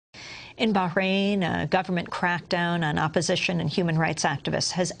In Bahrain, a government crackdown on opposition and human rights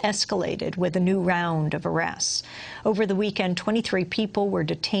activists has escalated with a new round of arrests. Over the weekend, 23 people were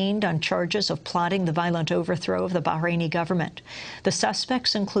detained on charges of plotting the violent overthrow of the Bahraini government. The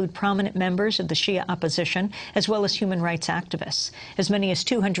suspects include prominent members of the Shia opposition, as well as human rights activists. As many as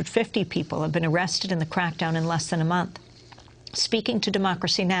 250 people have been arrested in the crackdown in less than a month. Speaking to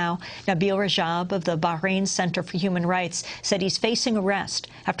Democracy Now!, NABEEL RAJAB of the Bahrain Center for Human Rights said he's facing arrest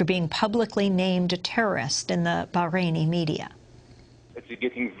after being publicly named a terrorist in the Bahraini media. It's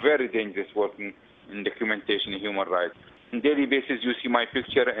getting very dangerous working in documentation of human rights. On a daily basis, you see my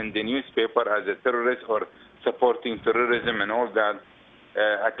picture in the newspaper as a terrorist or supporting terrorism and all that.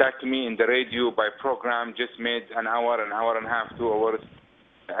 Attacked me in the radio by program, just made an hour and a half, 2 hours.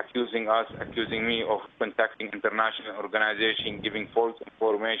 Accusing me of contacting international organization, giving false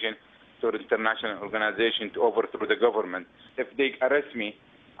information to the international organization to overthrow the government. If they arrest me,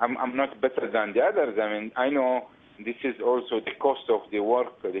 I'm not better than the others. I mean, I know this is also the cost of the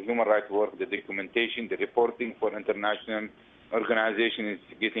work, the human rights work, the documentation, the reporting for international organization is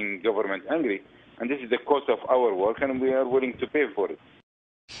getting government angry. And this is the cost of our work, and we are willing to pay for it.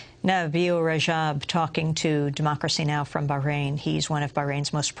 NABEEL RAJAB talking to Democracy Now! From Bahrain. He's one of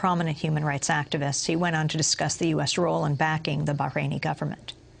Bahrain's most prominent human rights activists. He went on to discuss the U.S. role in backing the Bahraini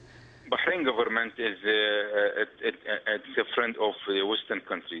government. Bahrain government is it's a friend of the Western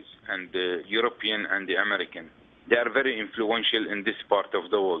countries and the European and the American. They are very influential in this part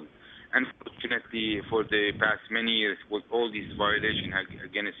of the world. Unfortunately, for the past many years, with all these violations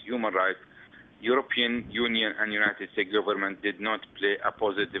against human rights, European Union and United States government did not play a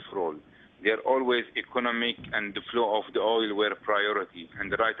positive role. They are always economic, and the flow of the oil were priority,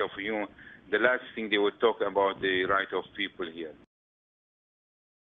 and the right of human. The last thing they would talk about the right of people here.